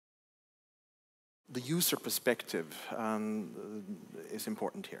the user perspective is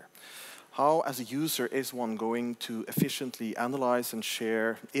important here. How, as a user, is one going to efficiently analyze and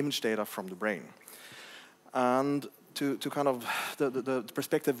share image data from the brain? And to kind of, the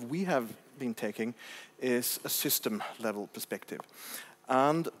perspective we have been taking is a system-level perspective.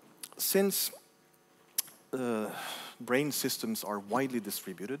 And since brain systems are widely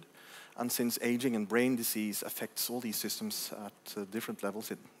distributed, and since aging and brain disease affects all these systems at different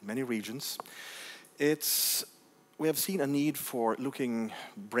levels in many regions, we have seen a need for looking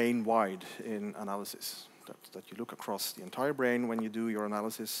brain-wide in analysis, that you look across the entire brain when you do your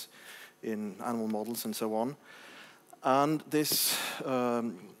analysis in animal models and so on. And this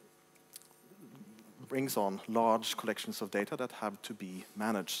brings on large collections of data that have to be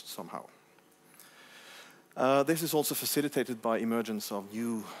managed somehow. This is also facilitated by emergence of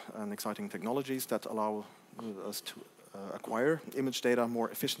new and exciting technologies that allow us to acquire image data more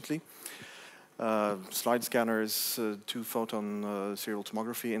efficiently. Slide scanners, two-photon serial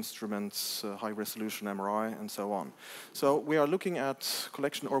tomography instruments, high-resolution MRI, and so on. So we are looking at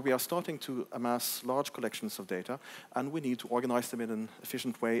collection, or we are starting to amass large collections of data, and we need to organize them in an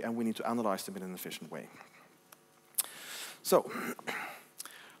efficient way, and we need to analyze them in an efficient way. So,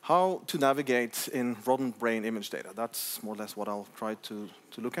 how to navigate in rodent brain image data? That's more or less what I'll try to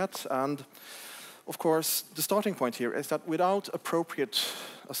look at. And of course, the starting point here is that without appropriate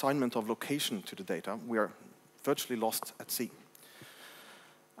assignment of location to the data, we are virtually lost at sea.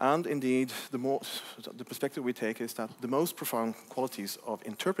 And indeed, the perspective we take is that the most profound qualities of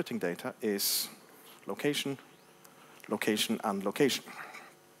interpreting data is location, location, and location.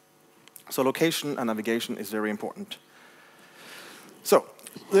 So location and navigation is very important. So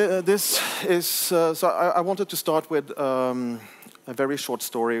I wanted to start with a very short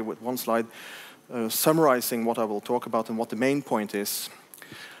story with one slide, summarizing what I will talk about and what the main point is,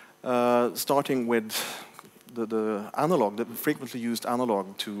 starting with the analog, the frequently used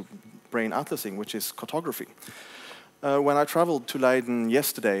analog to brain atlasing, which is cartography. When I traveled to Leiden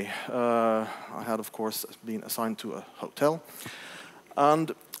yesterday, I had, of course, been assigned to a hotel.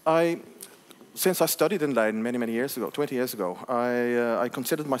 And since I studied in Leiden many, many years ago, 20 years ago, I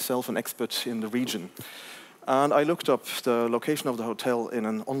considered myself an expert in the region. And I looked up the location of the hotel in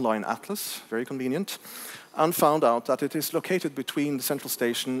an online atlas, very convenient, and found out that it is located between the central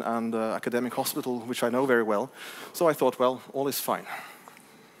station and the academic hospital, which I know very well. So I thought, well, all is fine.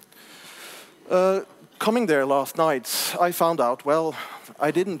 Coming there last night, I found out, well,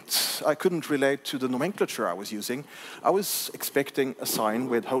 I couldn't relate to the nomenclature I was using. I was expecting a sign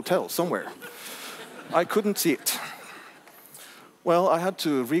with hotel somewhere. I couldn't see it. Well, I had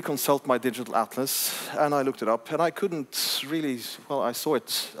to reconsult my digital atlas, and I looked it up, and I couldn't really, well, I saw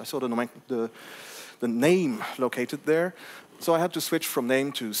the name located there, so I had to switch from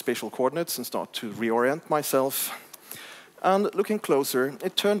name to spatial coordinates and start to reorient myself. And looking closer,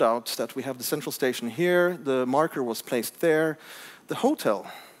 it turned out that we have the central station here, the marker was placed there, the hotel,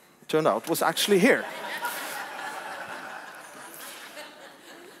 turned out, was actually here.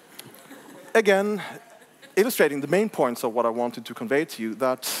 Again, illustrating the main points of what I wanted to convey to you,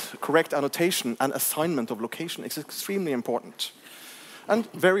 that correct annotation and assignment of location is extremely important.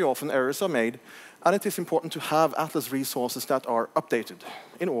 And very often errors are made, and it is important to have atlas resources that are updated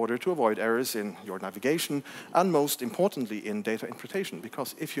in order to avoid errors in your navigation, and most importantly in data interpretation,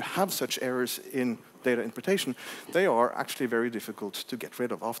 because if you have such errors in data interpretation, they are actually very difficult to get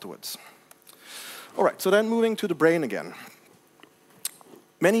rid of afterwards. All right, so then moving to the brain again.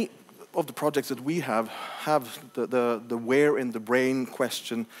 Many of the projects that we have the where in the brain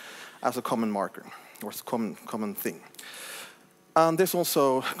question as a common marker, or common thing. And this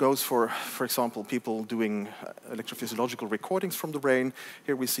also goes for example, people doing electrophysiological recordings from the brain.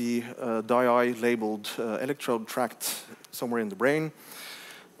 Here we see a dye labeled electrode tract somewhere in the brain.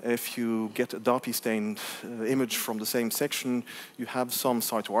 If you get a DAPI-stained image from the same section, you have some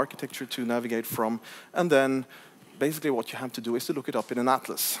cytoarchitecture to navigate from, and then basically what you have to do is to look it up in an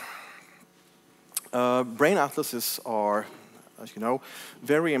atlas. Brain atlases are, as you know,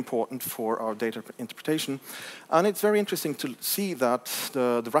 very important for our data interpretation. And it's very interesting to see that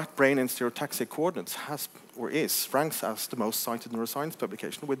the rat brain in stereotaxic coordinates ranks as the most cited neuroscience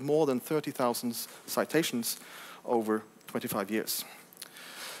publication with more than 30,000 citations over 25 years.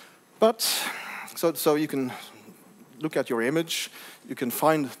 But, so you can look at your image, you can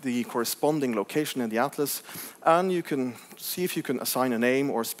find the corresponding location in the atlas, and you can see if you can assign a name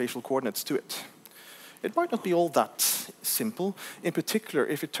or spatial coordinates to it. It might not be all that simple, in particular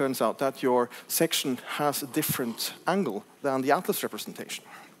if it turns out that your section has a different angle than the atlas representation.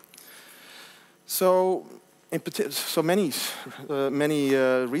 So So many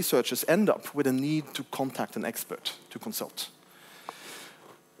researchers end up with a need to contact an expert to consult.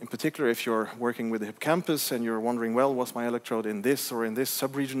 In particular, if you're working with the hippocampus and you're wondering, well, was my electrode in this or in this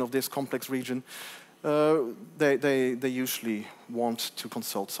subregion of this complex region, they usually want to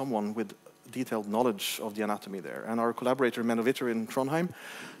consult someone with detailed knowledge of the anatomy there. And our collaborator, Menno Witter in Trondheim,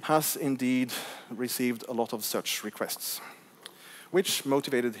 has indeed received a lot of such requests, which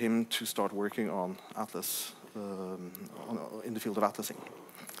motivated him to start working on atlas, in the field of atlasing.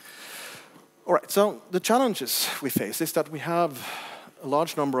 All right, so the challenges we face is that we have a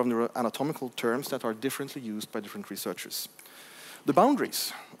large number of neuroanatomical terms that are differently used by different researchers. The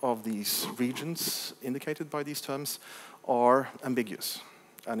boundaries of these regions indicated by these terms are ambiguous.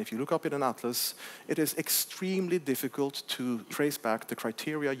 And if you look up in an atlas, it is extremely difficult to trace back the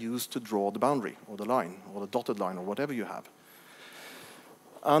criteria used to draw the boundary, or the line, or the dotted line, or whatever you have.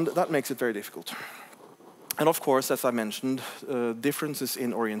 And that makes it very difficult. And of course, as I mentioned, differences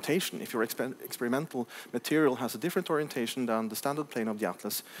in orientation. If your experimental material has a different orientation than the standard plane of the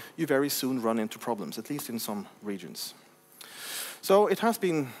atlas, you very soon run into problems, at least in some regions. So it has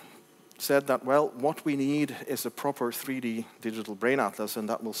been said that, well, what we need is a proper 3D digital brain atlas, and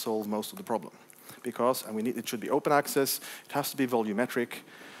that will solve most of the problem. Because it should be open access, it has to be volumetric,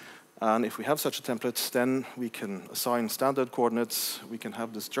 and if we have such a template, then we can assign standard coordinates, we can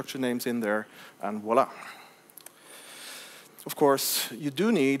have the structure names in there, and voila. Of course, you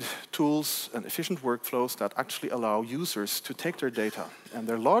do need tools and efficient workflows that actually allow users to take their data and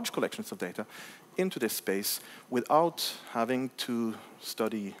their large collections of data into this space without having to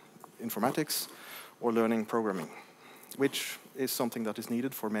study informatics or learning programming, which is something that is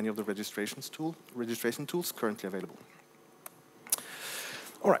needed for many of the registration tools currently available.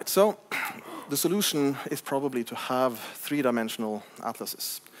 All right, so the solution is probably to have three-dimensional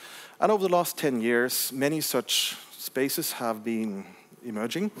atlases. And over the last 10 years, many such spaces have been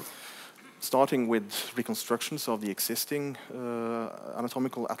emerging, starting with reconstructions of the existing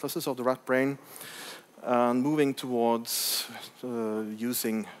anatomical atlases of the rat brain, and moving towards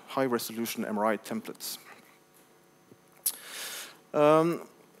using high-resolution MRI templates.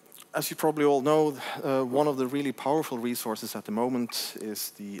 As you probably all know, one of the really powerful resources at the moment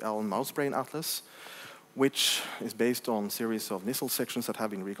is the Allen Mouse Brain Atlas, which is based on a series of Nissl sections that have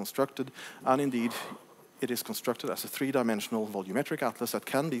been reconstructed, and indeed, it is constructed as a three-dimensional volumetric atlas that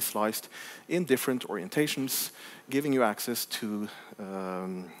can be sliced in different orientations, giving you access to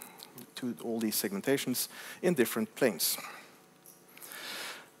all these segmentations in different planes.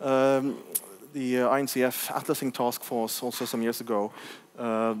 The INCF Atlasing Task Force also some years ago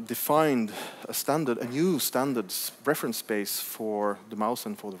defined a new standard reference space for the mouse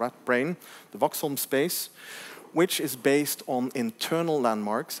and for the rat brain, the Voxholm space, which is based on internal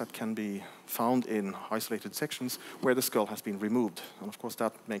landmarks that can be found in isolated sections where the skull has been removed. And of course,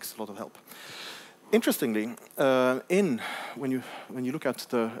 that makes a lot of help. Interestingly, when you look at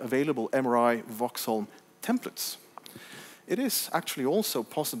the available MRI Voxholm templates, it is actually also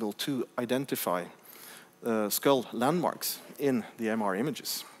possible to identify skull landmarks in the MR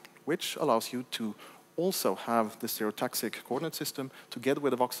images, which allows you to also have the stereotaxic coordinate system together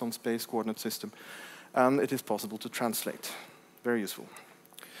with the Voxholm space coordinate system, and it is possible to translate. Very useful.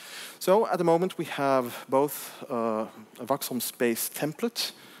 So at the moment, we have both a Voxholm space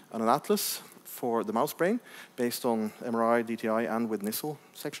template and an atlas for the mouse brain based on MRI, DTI, and with Nissl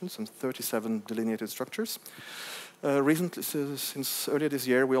sections and 37 delineated structures. Recently, since earlier this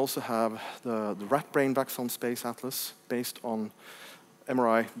year, we also have the rat brain Voxholm space atlas based on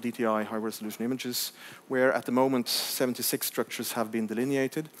MRI, DTI, high-resolution images, where at the moment 76 structures have been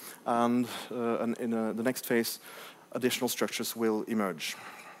delineated, and in the next phase, additional structures will emerge.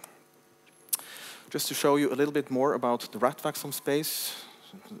 Just to show you a little bit more about the rat Voxholm space,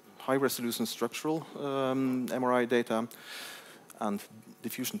 high-resolution structural MRI data, and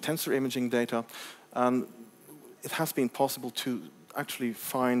diffusion tensor imaging data, and it has been possible to actually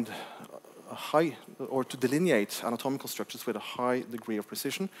find to delineate anatomical structures with a high degree of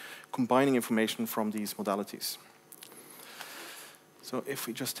precision, combining information from these modalities. So if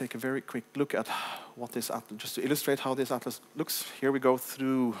we just take a very quick look at what this atlas, just to illustrate how this atlas looks, here we go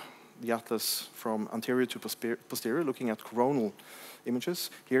through the atlas from anterior to posterior, looking at coronal images,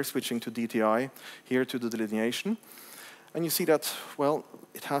 here switching to DTI, here to the delineation. And you see that, well,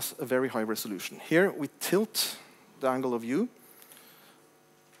 it has a very high resolution. Here we tilt the angle of view,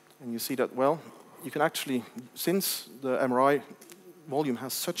 and you see that, well, you can actually, since the MRI volume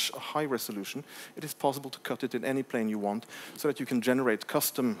has such a high resolution, it is possible to cut it in any plane you want so that you can generate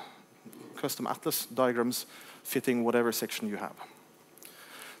custom atlas diagrams fitting whatever section you have.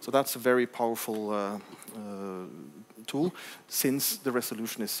 So that's a very powerful tool, since the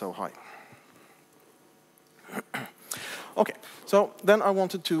resolution is so high. Okay, so then I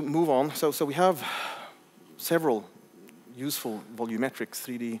wanted to move on. So we have several useful volumetric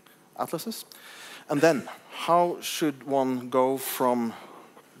 3D atlases. And then, how should one go from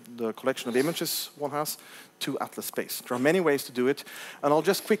the collection of images one has to atlas space? There are many ways to do it, and I'll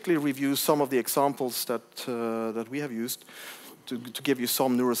just quickly review some of the examples that, that we have used to give you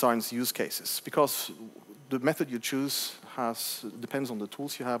some neuroscience use cases, because the method you choose depends on the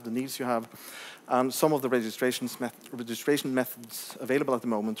tools you have, the needs you have, and some of the registration methods available at the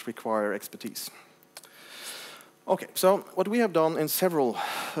moment require expertise. Okay, so what we have done in several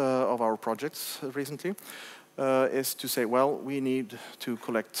of our projects recently is to say, well, we need to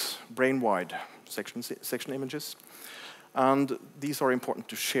collect brain-wide section images, and these are important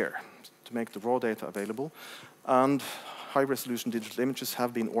to share, to make the raw data available. And high-resolution digital images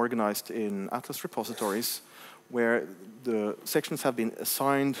have been organized in atlas repositories where the sections have been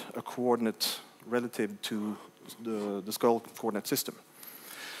assigned a coordinate relative to the skull coordinate system.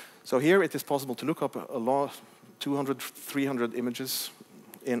 So here it is possible to look up a lot, 200, 300 images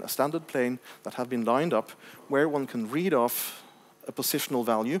in a standard plane that have been lined up, where one can read off a positional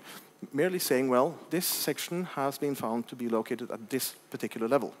value, merely saying, well, this section has been found to be located at this particular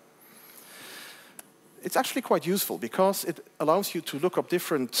level. It's actually quite useful because it allows you to look up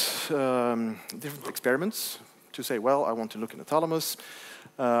different experiments, to say, well, I want to look in the thalamus,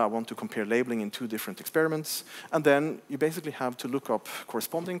 I want to compare labeling in 2 different experiments, and then you basically have to look up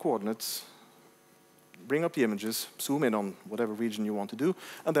corresponding coordinates, bring up the images, zoom in on whatever region you want to do,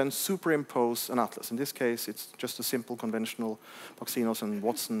 and then superimpose an atlas. In this case, it's just a simple conventional Paxinos and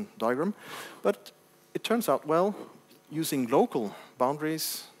Watson diagram. But it turns out, well, using local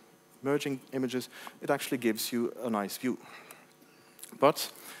boundaries, merging images, it actually gives you a nice view.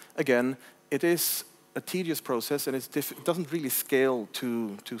 But again, it is a tedious process, and it doesn't really scale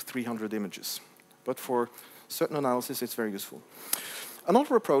to 300 images. But for certain analysis, it's very useful.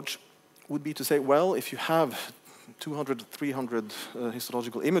 Another approach would be to say, well, if you have 200, 300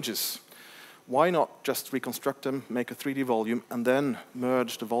 histological images, why not just reconstruct them, make a 3D volume, and then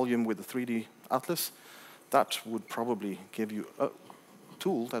merge the volume with the 3D atlas? That would probably give you a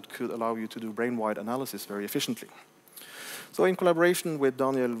tool that could allow you to do brain-wide analysis very efficiently. So in collaboration with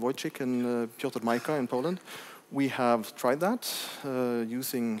Daniel Wojcik and Piotr Majka in Poland, we have tried that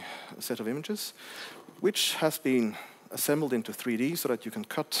using a set of images, which has been assembled into 3D so that you can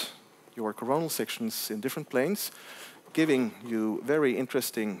cut your coronal sections in different planes, giving you very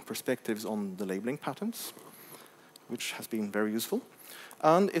interesting perspectives on the labeling patterns, which has been very useful.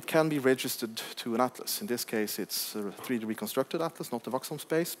 And it can be registered to an atlas. In this case, it's a 3D reconstructed atlas, not the voxel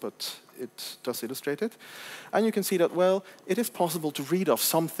space, but it does illustrate it. And you can see that, well, it is possible to read off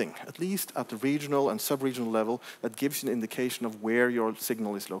something, at least at the regional and sub-regional level, that gives you an indication of where your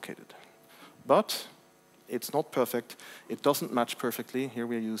signal is located. But it's not perfect. It doesn't match perfectly. Here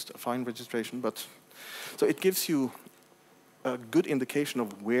we used a fine registration, but so it gives you a good indication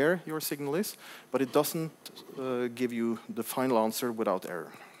of where your signal is, but it doesn't give you the final answer without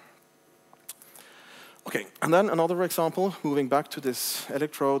error. Okay, and then another example, moving back to this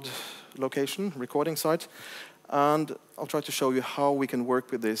electrode location, recording site, and I'll try to show you how we can work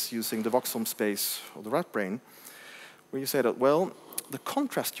with this using the voxel space of the rat brain, where you say that, well, the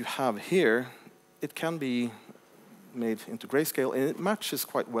contrast you have here, it can be made into grayscale, and it matches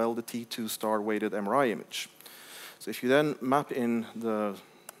quite well the T2 star weighted MRI image. So if you then map in the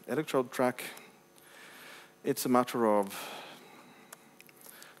electrode track, it's a matter of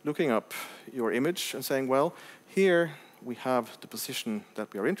looking up your image and saying, well, here we have the position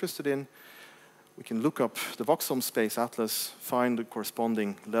that we are interested in. We can look up the voxel space atlas, find the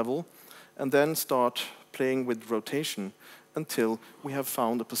corresponding level, and then start playing with rotation until we have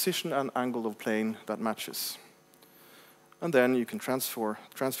found a position and angle of plane that matches. And then you can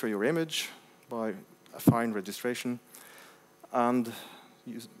transfer your image by a fine registration, and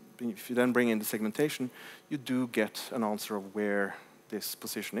if you then bring in the segmentation, you do get an answer of where this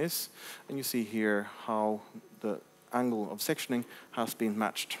position is, and you see here how the angle of sectioning has been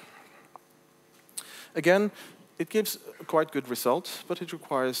matched. Again, it gives a quite good result, but it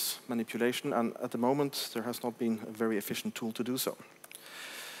requires manipulation, and at the moment there has not been a very efficient tool to do so.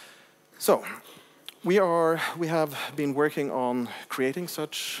 So, we have been working on creating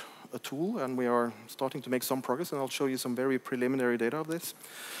such a tool, and we are starting to make some progress, and I'll show you some very preliminary data of this.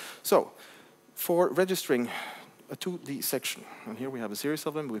 So, for registering a 2D section, and here we have a series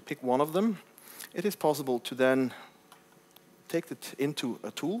of them, we pick one of them, it is possible to then take it into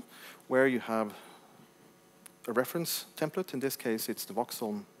a tool where you have a reference template. In this case, it's the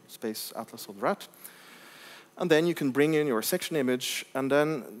voxel space atlas of the rat. And then you can bring in your section image, and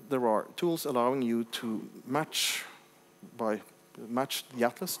then there are tools allowing you to match the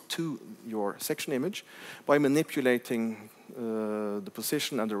atlas to your section image by manipulating the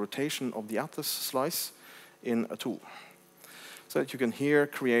position and the rotation of the atlas slice in a tool. So that you can here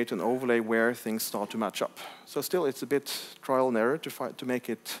create an overlay where things start to match up. So still, it's a bit trial and error to make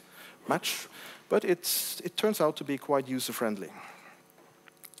it match, but it turns out to be quite user-friendly,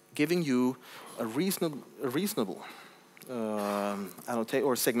 giving you a reasonable annotate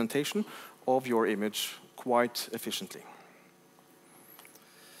or segmentation of your image quite efficiently.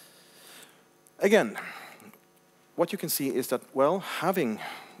 Again, what you can see is that, well, having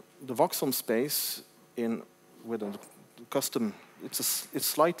the voxel space with a custom, it's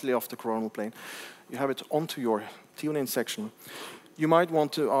slightly off the coronal plane. You have it onto your T1 section. You might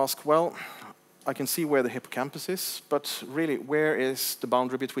want to ask, well, I can see where the hippocampus is, but really, where is the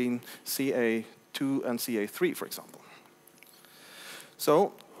boundary between CA2 and CA3, for example?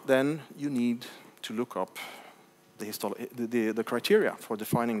 So then you need to look up the criteria for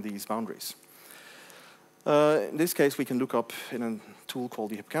defining these boundaries. In this case, we can look up in a tool called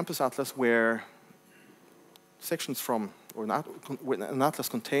the Hippocampus Atlas, where sections from, or an atlas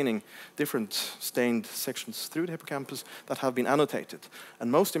containing different stained sections through the hippocampus that have been annotated.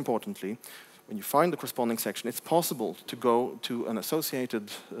 And most importantly, when you find the corresponding section, it's possible to go to an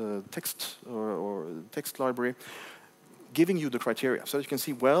associated text or text library, giving you the criteria. So you can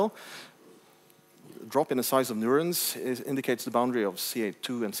see, well, drop in the size of neurons indicates the boundary of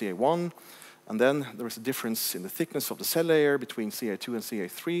CA2 and CA1. And then there is a difference in the thickness of the cell layer between CA2 and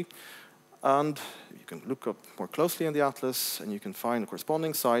CA3. And you can look up more closely in the atlas, and you can find a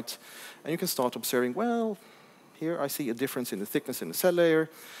corresponding site. And you can start observing, well, here I see a difference in the thickness in the cell layer.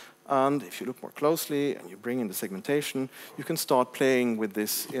 And if you look more closely and you bring in the segmentation, you can start playing with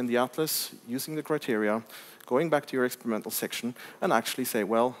this in the atlas, using the criteria, going back to your experimental section, and actually say,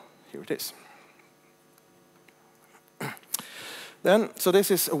 well, here it is. So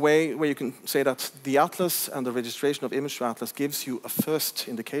this is a way where you can say that the atlas and the registration of image to atlas gives you a first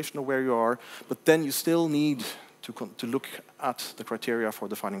indication of where you are, but then you still need to look at the criteria for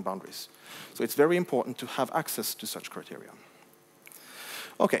defining boundaries. So it's very important to have access to such criteria.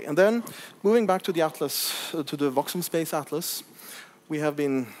 Okay, and then moving back to the atlas, to the voxel space atlas, we have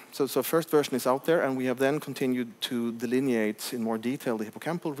been, so first version is out there, and we have then continued to delineate in more detail the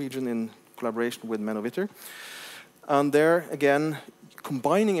hippocampal region in collaboration with Menno Witter. And there, again,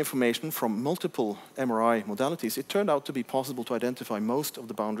 combining information from multiple MRI modalities, it turned out to be possible to identify most of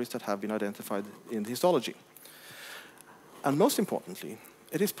the boundaries that have been identified in the histology. And most importantly,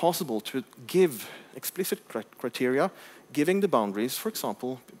 it is possible to give explicit criteria giving the boundaries, for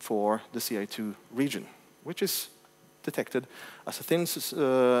example, for the CA2 region, which is detected as a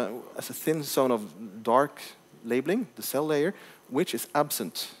thin zone of dark labeling, the cell layer, which is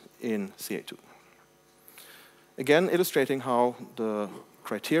absent in CA2. Again, illustrating how the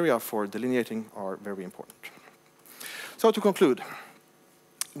criteria for delineating are very important. So to conclude,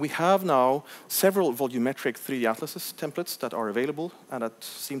 we have now several volumetric 3D atlases templates that are available and that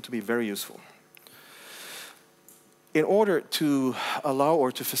seem to be very useful. In order to allow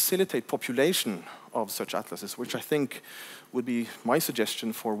or to facilitate population of such atlases, which I think would be my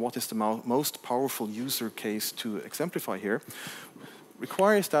suggestion for what is the most powerful user case to exemplify here,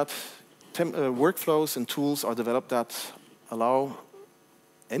 requires that workflows and tools are developed that allow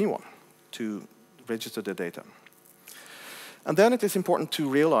anyone to register their data. And then it is important to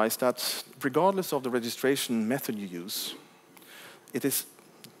realize that regardless of the registration method you use, it is,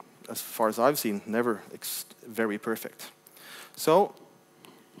 as far as I've seen, never very perfect. So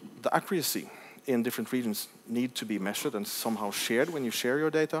the accuracy in different regions need to be measured and somehow shared when you share your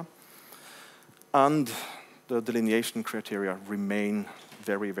data. And the delineation criteria remain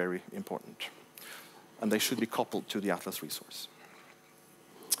very, very important. And they should be coupled to the Atlas resource.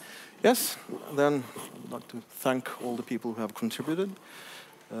 Yes, then I'd like to thank all the people who have contributed,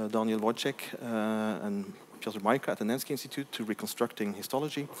 Daniel Wojciech and Piotr Majka at the Nensky Institute to reconstructing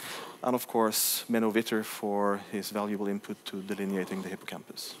histology, and of course Menno Witter for his valuable input to delineating the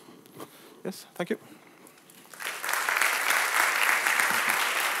hippocampus. Yes, thank you.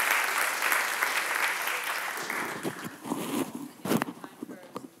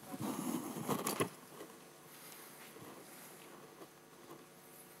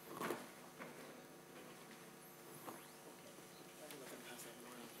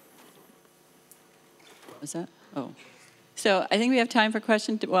 Was that? Oh. So I think we have time for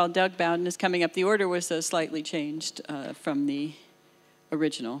questions. While Doug Bowden is coming up, the order was slightly changed from the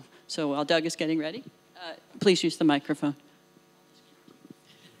original. So while Doug is getting ready, please use the microphone.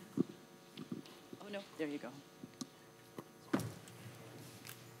 There you go.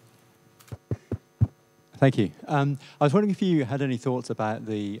 Thank you. I was wondering if you had any thoughts about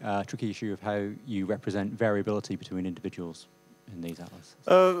the tricky issue of how you represent variability between individuals in these atlases.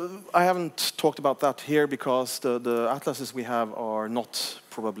 I haven't talked about that here because the atlases we have are not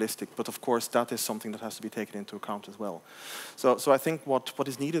probabilistic, but of course that is something that has to be taken into account as well. So I think what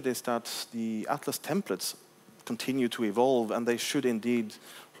is needed is that the atlas templates continue to evolve, and they should indeed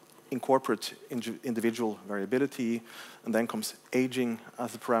incorporate individual variability, and then comes aging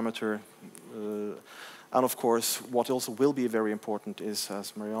as a parameter. And of course, what also will be very important is,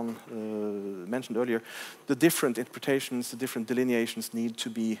 as Marianne mentioned earlier, the different interpretations, the different delineations need to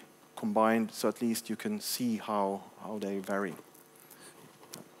be combined, so at least you can see how they vary.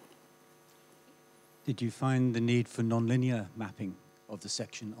 Did you find the need for nonlinear mapping of the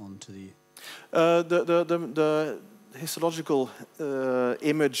section onto the... The histological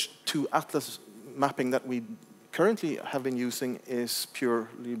image to atlas mapping that we currently have been using is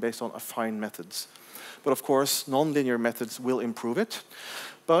purely based on affine methods. But of course, nonlinear methods will improve it.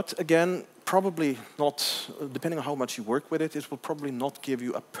 But again, probably not, depending on how much you work with it, it will probably not give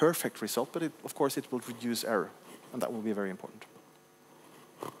you a perfect result, but of course it will reduce error, and that will be very important.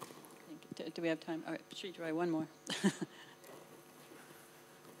 Do we have time? All right, Sri, try one more.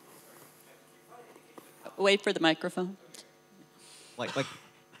 Wait for the microphone.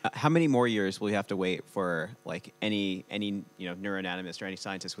 How many more years will you have to wait for any neuroanatomist or any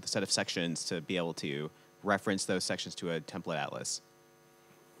scientist with a set of sections to be able to reference those sections to a template atlas?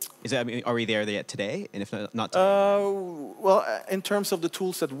 Are we there yet today? And if not today? Well, in terms of the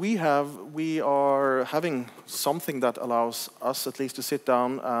tools that we have, we are having something that allows us at least to sit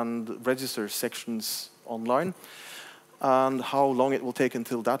down and register sections online. And how long it will take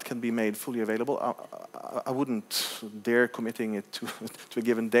until that can be made fully available, I wouldn't dare committing it to a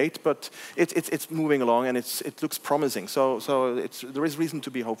given date, but it's moving along and it looks promising. So there is reason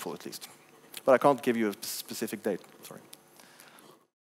to be hopeful at least. But I can't give you a specific date, sorry.